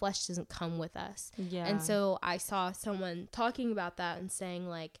heaven, our flesh doesn't come with us. Yeah. And so I saw someone talking about that and saying,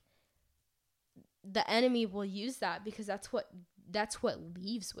 like, the enemy will use that, because that's what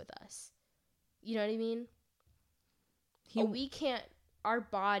leaves with us. You know what I mean? We can't, our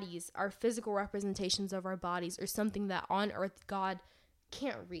bodies, our physical representations of our bodies are something that on earth God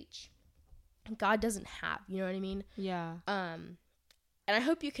can't reach. God doesn't have, you know what I mean? Yeah. And I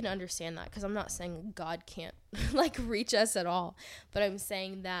hope you can understand that, because I'm not saying God can't like reach us at all, but I'm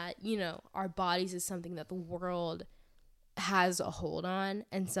saying that, you know, our bodies is something that the world has a hold on,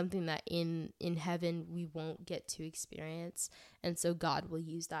 and something that in heaven we won't get to experience. And so God will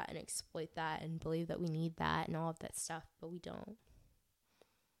use that and exploit that and believe that we need that and all of that stuff, but we don't.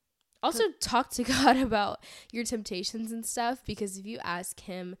 Also, talk to God about your temptations and stuff, because if you ask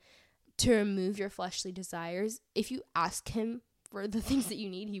him to remove your fleshly desires, if you ask him for the things that you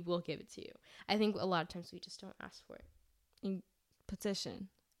need, he will give it to you. I think a lot of times we just don't ask for it. Petition.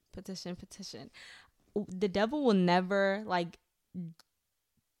 The devil will never, like,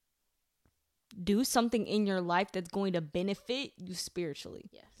 do something in your life that's going to benefit you spiritually.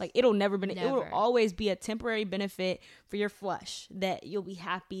 Yes. Like it'll never be, it will always be a temporary benefit for your flesh that you'll be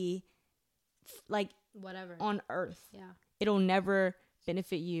happy like whatever on earth. Yeah. It'll never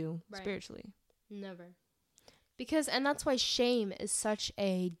benefit you spiritually. Never. Because, and that's why shame is such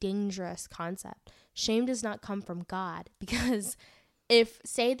a dangerous concept. Shame does not come from God, because if,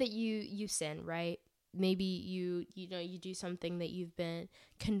 say that you sin, right? Maybe you do something that you've been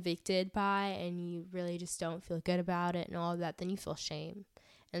convicted by and you really just don't feel good about it and all of that, then you feel shame.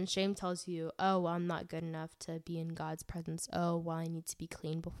 And shame tells you, oh, well, I'm not good enough to be in God's presence. Oh, well, I need to be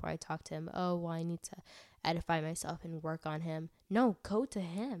clean before I talk to him. Oh, well, I need to edify myself and work on him. No, go to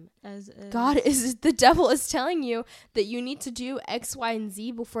him. The devil is telling you that you need to do X, Y, and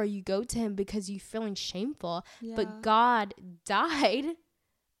Z before you go to him because you're feeling shameful. Yeah. But God died.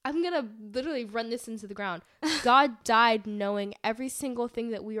 I'm going to literally run this into the ground. God died knowing every single thing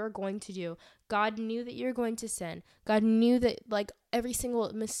that we are going to do. God knew that you're going to sin. God knew that, like, every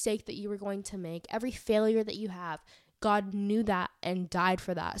single mistake that you were going to make, every failure that you have, God knew that and died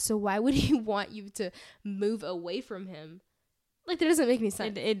for that. So why would he want you to move away from him? Like, that doesn't make any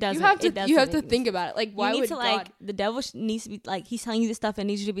sense. It doesn't. You have to think about it. Like, why would God? Like, the devil needs to be, like, he's telling you this stuff and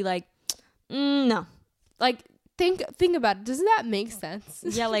needs you to be like, no. Like, think about it. Doesn't that make sense?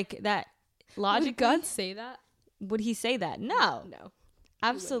 Yeah, like, that logically. Would God say that? Would he say that? No. No.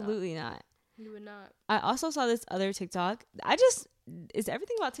 Absolutely not. He would not. I also saw this other TikTok. Is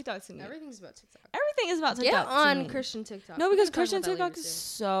everything about TikTok to me? Everything's about TikTok. Everything is about TikTok. Get on Christian TikTok. No, because Christian TikTok is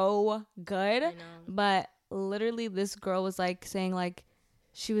so good. I know. But literally, this girl was like saying, like,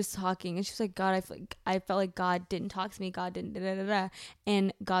 she was talking and she was like, God, I felt like God didn't talk to me. God didn't da da da da.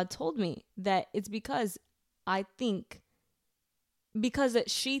 And God told me that it's because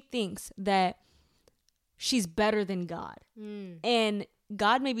she thinks that she's better than God. And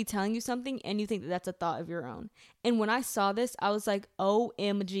God may be telling you something and you think that that's a thought of your own. And when I saw this, I was like,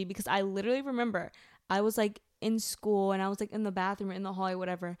 OMG, because I literally remember I was like in school and I was like in the bathroom, in the hallway,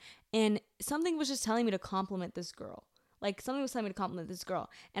 whatever. And something was just telling me to compliment this girl. Like, something was telling me to compliment this girl.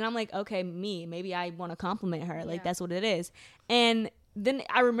 And I'm like, okay, maybe I want to compliment her. Like, that's what it is. And then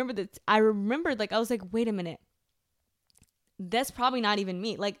I remembered, like, I was like, wait a minute. That's probably not even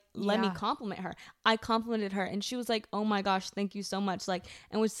me. Like, let me compliment her. I complimented her and she was like, oh my gosh, thank you so much. Like,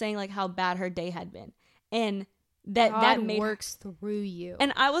 and was saying like how bad her day had been. And that made works through you.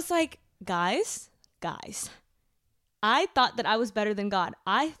 And I was like, guys, I thought that I was better than God.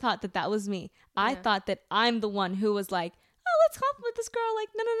 I thought that was me. Yeah. I thought that I'm the one who was like, oh, let's compliment this girl. Like,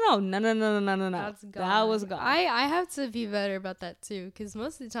 no. That's God. That was God. I have to be better about that too. Because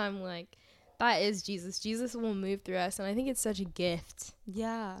most of the time, like, that is Jesus. Jesus will move through us. And I think it's such a gift.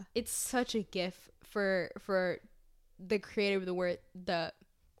 Yeah. It's such a gift for the creator of the world, the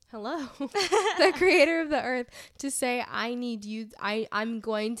creator of the earth to say, I need you. I'm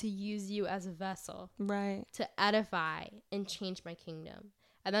going to use you as a vessel. Right. To edify and change my kingdom.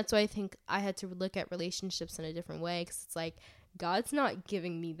 And that's why I think I had to look at relationships in a different way. Because it's like, God's not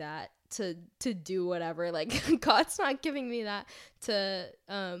giving me that to do whatever. Like, God's not giving me that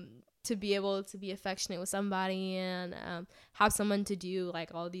to be able to be affectionate with somebody and have someone to do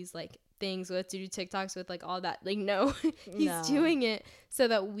like all these like things with, to do TikToks with, like all that. Like, no, he's doing it so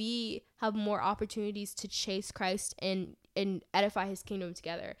that we have more opportunities to chase Christ and edify his kingdom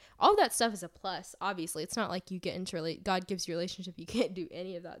together. All that stuff is a plus. Obviously, it's not like you get into God gives you a relationship, you can't do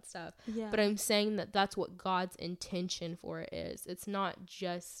any of that stuff. Yeah. But I'm saying that that's what God's intention for it is. It's not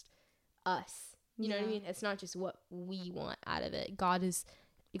just us. You know what I mean? It's not just what we want out of it. God is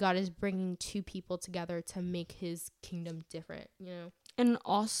bringing two people together to make his kingdom different, you know? And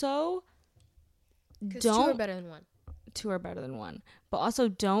also, two are better than one. Two are better than one. But also,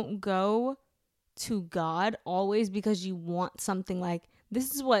 don't go to God always because you want something. Like,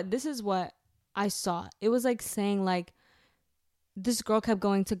 this is what I saw. It was like saying, like, this girl kept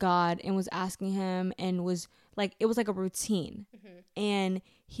going to God and was asking him and was like, it was like a routine. Mm-hmm. And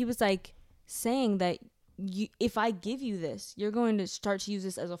he was like saying that, if I give you this, you're going to start to use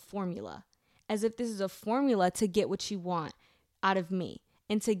this as a formula, as if this is a formula to get what you want out of me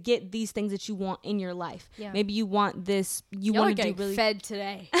and to get these things that you want in your life. Yeah. Maybe you want this, you want to do really fed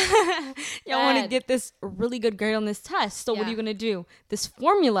today. You want to get this really good grade on this test. So what are you going to do? This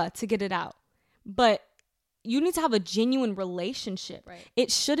formula to get it out. But you need to have a genuine relationship. Right.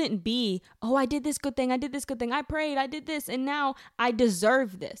 It shouldn't be, oh, I did this good thing. I prayed. I did this. And now I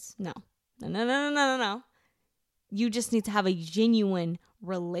deserve this. No. You just need to have a genuine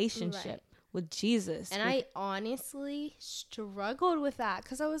relationship with Jesus. And I honestly struggled with that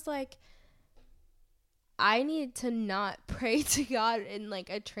because I was like, I need to not pray to God in like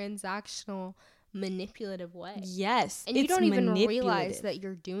a transactional, manipulative way. Yes. And you don't even realize that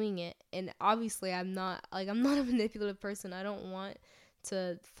you're doing it. And obviously I'm not a manipulative person. I don't want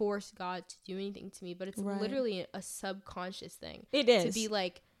to force God to do anything to me, but it's literally a subconscious thing. It is. To be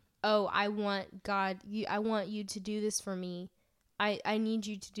like, oh, I want you to do this for me. I need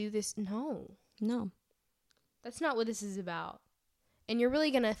you to do this. No. That's not what this is about. And you're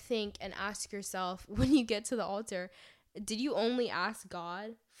really going to think and ask yourself when you get to the altar, did you only ask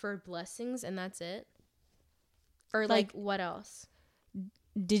God for blessings and that's it? Or like what else?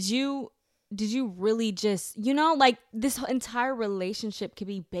 Did you really just, like this entire relationship could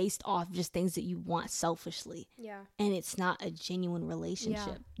be based off just things that you want selfishly. Yeah. And it's not a genuine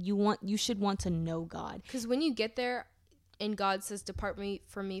relationship. Yeah. You should want to know God. Because when you get there and God says, depart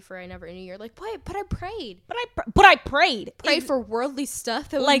from me for I never knew you, you're like, wait, but I prayed. But I prayed. Prayed for worldly stuff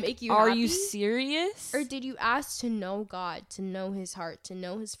that would make you happy? Are you serious? Or did you ask to know God, to know his heart, to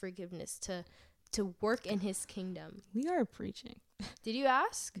know his forgiveness, to work in his kingdom? We are preaching. Did you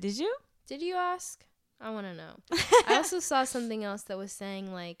ask? Did you? Did you ask? I want to know. I also saw something else that was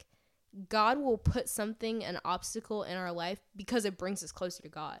saying like God will put something, an obstacle in our life because it brings us closer to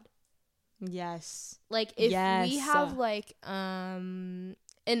God. Yes. Like if we have like and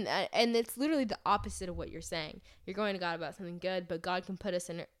it's literally the opposite of what you're saying. You're going to God about something good, but God can put us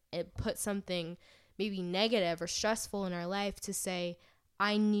in it, put something maybe negative or stressful in our life to say,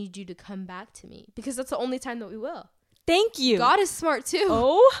 I need you to come back to me, because that's the only time that we will. Thank you. God is smart too.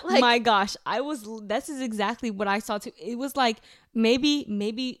 Oh my gosh. This is exactly what I saw too. It was like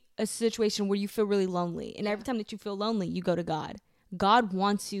maybe a situation where you feel really lonely. And every time that you feel lonely, you go to God. God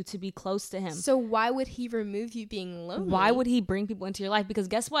wants you to be close to him. So why would he remove you being lonely? Why would he bring people into your life? Because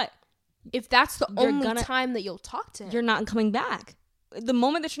guess what? If that's the only time that you'll talk to him, you're not coming back. The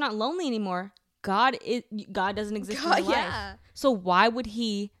moment that you're not lonely anymore, God doesn't exist in your life. So why would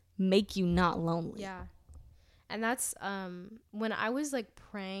he make you not lonely? Yeah. And that's when I was like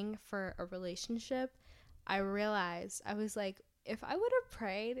praying for a relationship, I realized, I was like, if I would have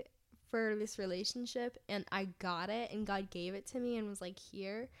prayed for this relationship and I got it and God gave it to me and was like,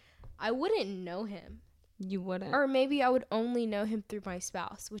 here, I wouldn't know him. You wouldn't. Or maybe I would only know him through my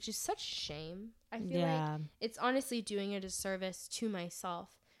spouse, which is such shame. I feel like it's honestly doing a disservice to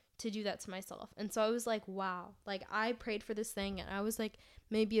myself to do that to myself. And so I was like, wow, like I prayed for this thing and I was like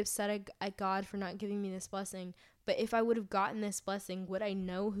maybe upset at God for not giving me this blessing. But if I would have gotten this blessing, would I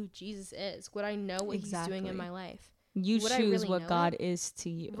know who Jesus is? Would I know what he's doing in my life? You choose what God is to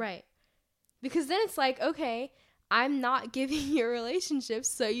you. Right. Because then it's like, okay, I'm not giving you a relationship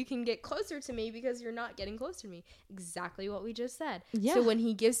so you can get closer to me because you're not getting closer to me. Exactly what we just said. Yeah. So when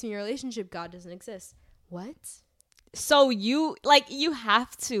he gives me a relationship, God doesn't exist. What? So you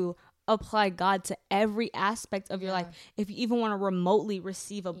have to apply God to every aspect of your life if you even want to remotely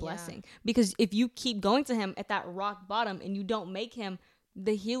receive a blessing. Because if you keep going to him at that rock bottom and you don't make him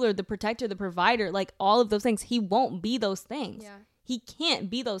the healer, the protector, the provider, like all of those things, he won't be those things. Yeah. He can't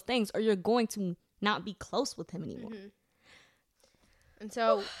be those things or you're going to not be close with him anymore. Mm-hmm. And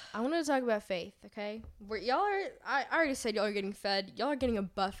so I wanted to talk about faith, okay? I already said y'all are getting fed. Y'all are getting a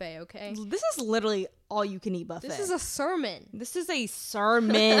buffet, okay? This is literally all you can eat buffet. This is a sermon. So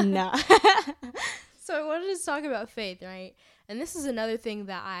I wanted to talk about faith, right? And this is another thing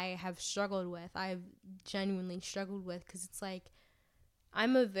that I have struggled with. I've genuinely struggled with because it's like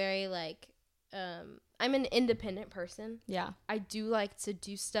I'm a very I'm an independent person. Yeah. I do like to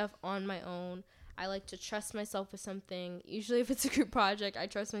do stuff on my own. I like to trust myself with something. Usually if it's a group project, I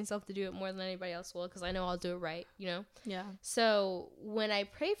trust myself to do it more than anybody else will because I know I'll do it right, you know? Yeah. So when I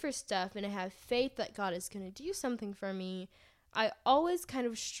pray for stuff and I have faith that God is going to do something for me, I always kind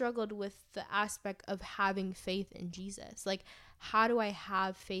of struggled with the aspect of having faith in Jesus. Like, how do I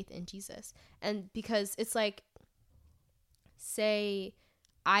have faith in Jesus? And because it's like, say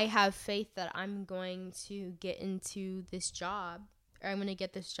I have faith that I'm going to get into this job or I'm going to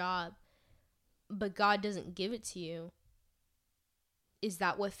get this job, but God doesn't give it to you. Is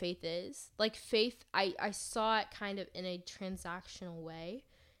that what faith is? Like faith, I saw it kind of in a transactional way.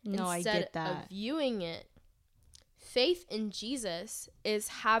 No, I get that. Instead of viewing it, faith in Jesus is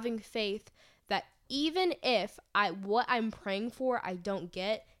having faith that even if what I'm praying for I don't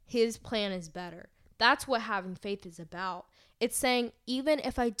get, his plan is better. That's what having faith is about. It's saying even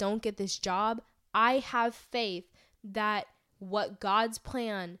if I don't get this job, I have faith that what God's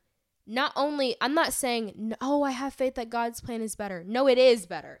plan, not only, I'm not saying, oh, I have faith that God's plan is better. No, it is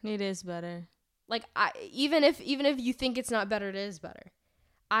better. It is better. Like, even if you think it's not better, it is better.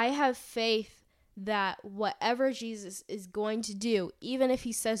 I have faith that whatever Jesus is going to do, even if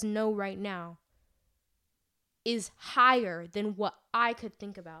he says no right now, is higher than what I could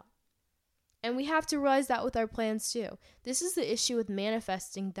think about. And we have to realize that with our plans too. This is the issue with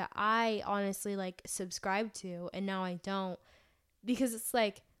manifesting that I honestly like subscribe to, and now I don't, because it's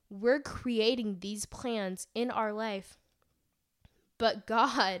like we're creating these plans in our life, but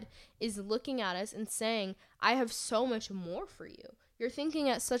God is looking at us and saying, I have so much more for you. You're thinking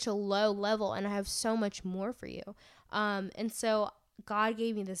at such a low level, and I have so much more for you. And so God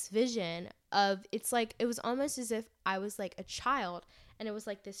gave me this vision of, it's like, it was almost as if I was like a child, and it was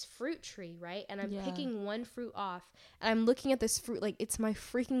like this fruit tree, right? And I'm picking one fruit off, and I'm looking at this fruit like it's my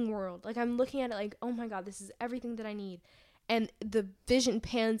freaking world. Like I'm looking at it like, oh my God, this is everything that I need. And the vision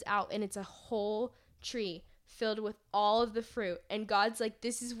pans out, and it's a whole tree filled with all of the fruit. And God's like,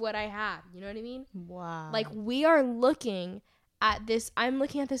 this is what I have. You know what I mean? Wow. Like we are looking at this. I'm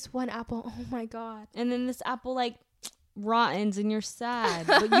looking at this one apple. Oh my God. And then this apple like rottens and you're sad,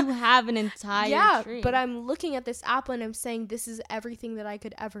 but you have an entire tree. But I'm looking at this apple and I'm saying, this is everything that I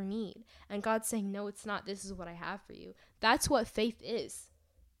could ever need. And God's saying, no, it's not. This is what I have for you. That's what faith is.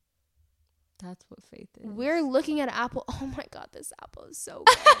 That's what faith is. We're looking at an apple. Oh my God, this apple is so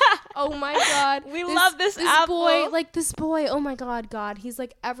good. Oh my God. We love this apple. This boy, oh my God, he's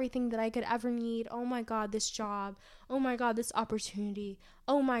like everything that I could ever need. Oh my God, this job. Oh my God, this opportunity.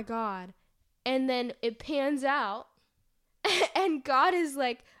 Oh my God. And then it pans out. And God is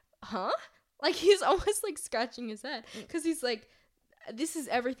like, huh? Like he's almost like scratching his head, because he's like, this is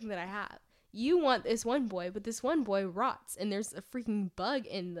everything that I have. You want this one boy, but this one boy rots, and there's a freaking bug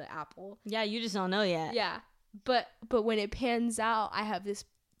in the apple. Yeah, you just don't know yet. Yeah. But when it pans out, I have this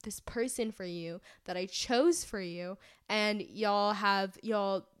person for you that I chose for you, and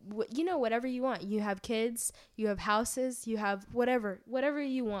whatever you want. You have kids, you have houses, you have whatever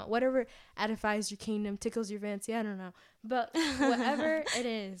you want, whatever edifies your kingdom, tickles your fancy, I don't know. But whatever it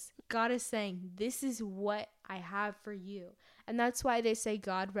is, God is saying, this is what I have for you. And that's why they say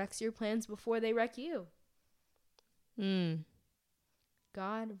God wrecks your plans before they wreck you.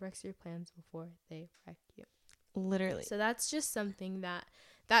 God wrecks your plans before they wreck you. Literally. So that's just something that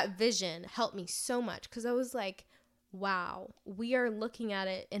vision helped me so much, because I was like, wow, we are looking at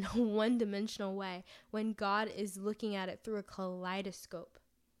it in a one-dimensional way when God is looking at it through a kaleidoscope.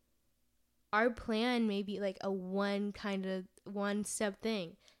 Our plan may be like a one-step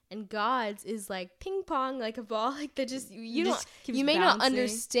thing, and God's is like ping pong, like a ball, like that you may not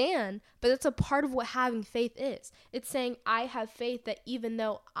understand, but that's a part of what having faith is. It's saying I have faith that even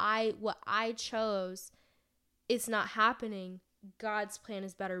though what I chose is not happening, God's plan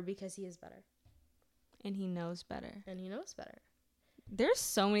is better because he is better. And he knows better. There's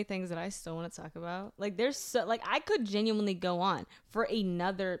so many things that I still want to talk about. Like I could genuinely go on for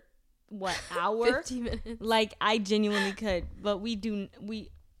another hour? 50 minutes. Like I genuinely could, but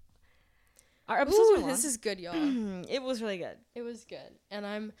our episodes are long. This is good, y'all. It was really good. It was good. And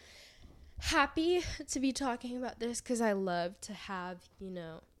I'm happy to be talking about this, because I love to have,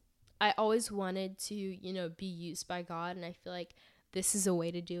 I always wanted to, be used by God, and I feel like this is a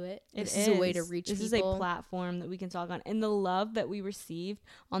way to do it. This is a way to reach people. This is a platform that we can talk on. And the love that we received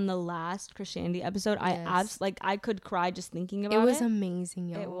on the last Christianity episode, yes. I could cry just thinking about it. It was amazing,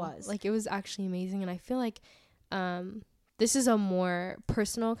 y'all. It was. Like, it was actually amazing. And I feel like this is a more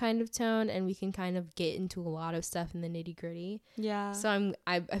personal kind of tone, and we can kind of get into a lot of stuff in the nitty gritty. Yeah. So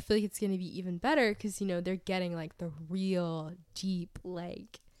I feel like it's going to be even better, because, they're getting like the real deep,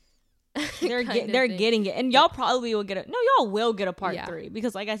 like, they're getting it, and y'all probably will get it. No, y'all will get a part 3,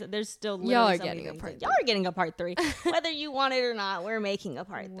 because like I said, there's still y'all are getting a part 3. Y'all are getting a part 3, whether you want it or not. We're making a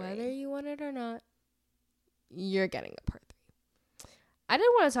part 3. Whether you want it or not, you're getting a part 3. I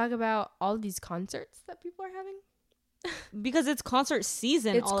didn't want to talk about all of these concerts that people are having, because it's concert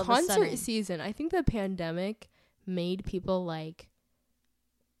season. It's concert season. I think the pandemic made people like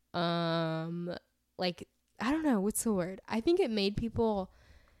I don't know what's the word. I think it made people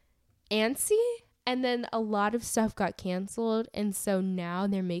antsy, and then a lot of stuff got canceled, and so now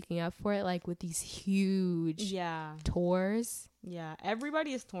they're making up for it, like with these huge tours. Yeah,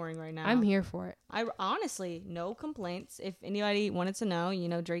 everybody is touring right now. I'm here for it. I honestly, no complaints. If anybody wanted to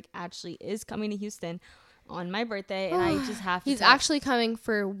know, Drake actually is coming to Houston on my birthday, and I just have to. He's actually coming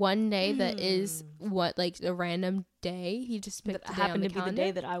for one day that is a random day. He just picked that happened to be the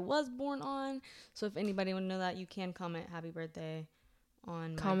day that I was born on. So if anybody want to know that, you can comment happy birthday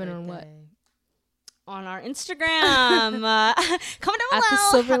on comment on what? On our Instagram. Comment down below. At the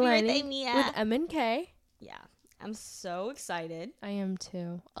Silver Happy Lining birthday, Mia. with M&K. Yeah, I'm so excited. I am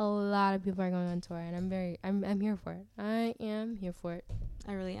too. A lot of people are going on tour, and I'm here for it. I am here for it.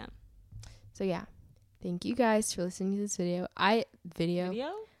 I really am. So yeah, thank you guys for listening to this video.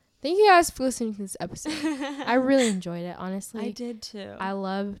 Thank you guys for listening to this episode. I really enjoyed it, honestly. I did too. I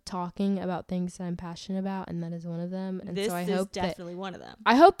love talking about things that I'm passionate about, and that is one of them. And this so I is hope definitely one of them.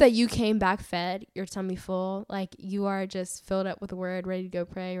 I hope that you came back fed, your tummy full, like you are just filled up with the word, ready to go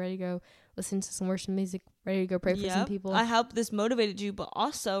pray, ready to go listen to some worship music, ready to go pray for some people. I hope this motivated you, but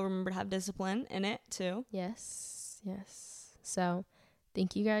also remember to have discipline in it too. Yes. So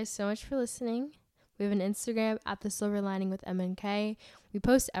thank you guys so much for listening. We have an Instagram at The Silver Lining with MNK. We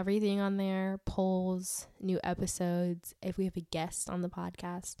post everything on there, polls, new episodes. If we have a guest on the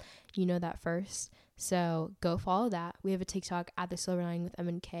podcast, you know that first. So go follow that. We have a TikTok at The Silver Lining with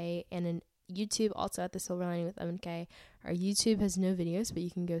MNK and an YouTube also at The Silver Lining with MNK. Our YouTube has no videos, but you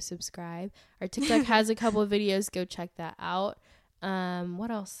can go subscribe. Our TikTok has a couple of videos. Go check that out.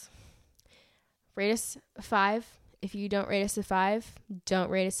 What else? Rate us a 5. If you don't rate us a 5, don't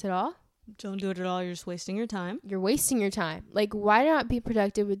rate us at all. Don't do it at all. You're just wasting your time. You're wasting your time. Like, why not be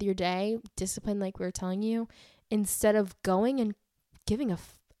productive with your day? Discipline, like we were telling you, instead of going and giving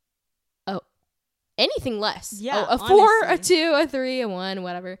anything less. Yeah, a 4, a 2, a 3, a 1,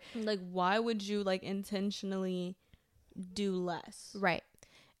 whatever. Like, why would you like intentionally do less? Right.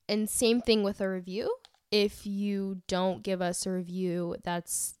 And same thing with a review. If you don't give us a review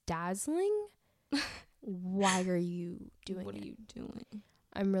that's dazzling, why are you doing What it? are you doing?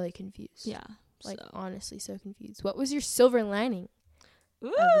 I'm really confused. Yeah. Like, honestly, so confused. What was your silver lining? Ooh,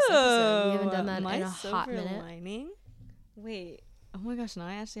 Of this episode? We haven't done that my in a hot silver minute. lining? Wait. Oh my gosh, now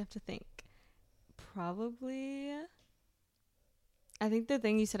I actually have to think. Probably. I think the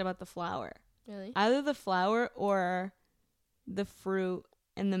thing you said about the flower. Really? Either the flower or the fruit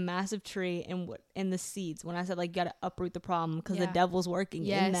and the massive tree and the seeds. When I said, like, you got to uproot the problem because the devil's working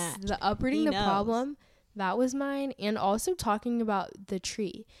in that. Yes, the uprooting the problem. That was mine. And also talking about the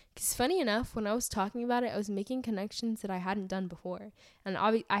tree. Because funny enough, when I was talking about it, I was making connections that I hadn't done before. And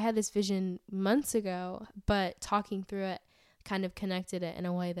I had this vision months ago, but talking through it kind of connected it in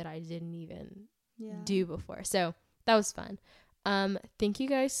a way that I didn't even do before. So that was fun. Thank you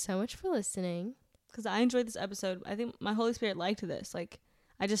guys so much for listening. Because I enjoyed this episode. I think my Holy Spirit liked this. Like,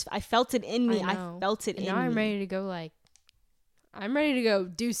 I felt it in me. I felt it in me. Now I'm ready to go, like, I'm ready to go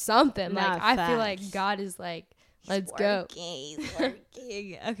do something. Like, I feel like God is like, let's go. He's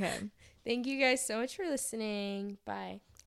working. Okay. Thank you guys so much for listening. Bye.